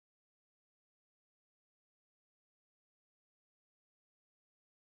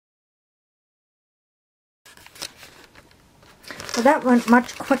So that went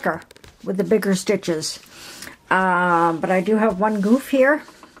much quicker with the bigger stitches. But I do have one goof here,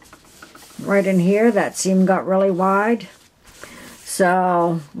 right in here. That seam got really wide.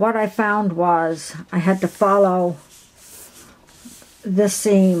 So what I found was I had to follow this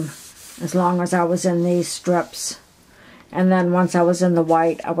seam as long as I was in these strips. And then once I was in the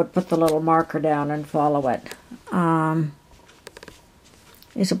white, I would put the little marker down and follow it.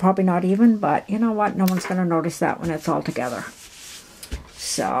 These are probably not even, but you know what? No one's going to notice that when it's all together.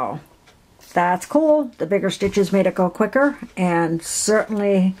 So that's cool. The bigger stitches made it go quicker, and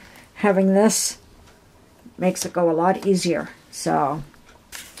certainly having this makes it go a lot easier. So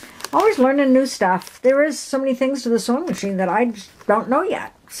always learning new stuff. There is so many things to the sewing machine that I don't know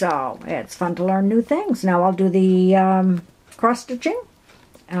yet. So it's fun to learn new things. Now I'll do the cross stitching,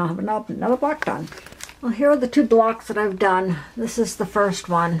 and I'll have another block done. Well, here are the two blocks that I've done. This is the first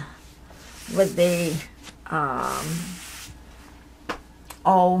one with the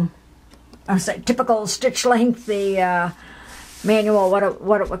I say typical stitch length, the manual, what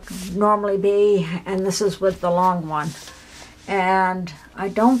it would normally be, and this is with the long one. And I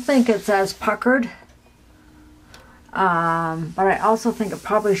don't think it's as puckered, but I also think it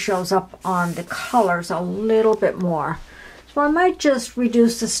probably shows up on the colors a little bit more. So I might just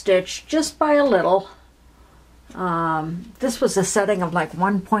reduce the stitch just by a little. This was a setting of like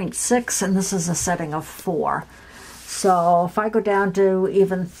 1.6, and this is a setting of 4. So if I go down to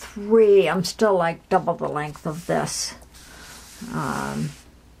even 3, I'm still like double the length of this.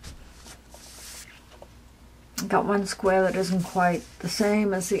 Got one square that isn't quite the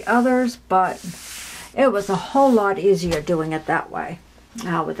same as the others, but it was a whole lot easier doing it that way.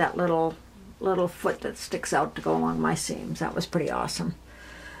 Now with that little foot that sticks out to go along my seams. That was pretty awesome.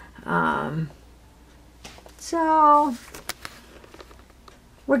 So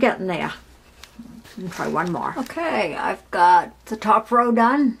we're getting there. And try one more. Okay, I've got the top row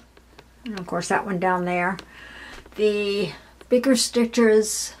done, and of course that one down there. The bigger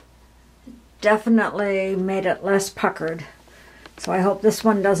stitches definitely made it less puckered, so I hope this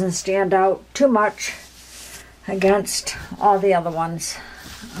one doesn't stand out too much against all the other ones.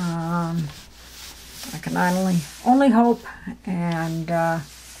 I can only hope, and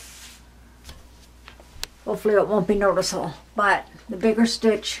hopefully it won't be noticeable, but the bigger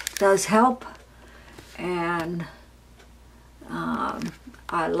stitch does help. And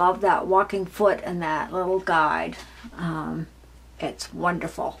I love that walking foot and that little guide. It's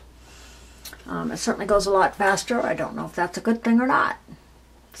wonderful. It certainly goes a lot faster. I don't know if that's a good thing or not.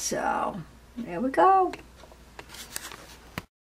 So, there we go.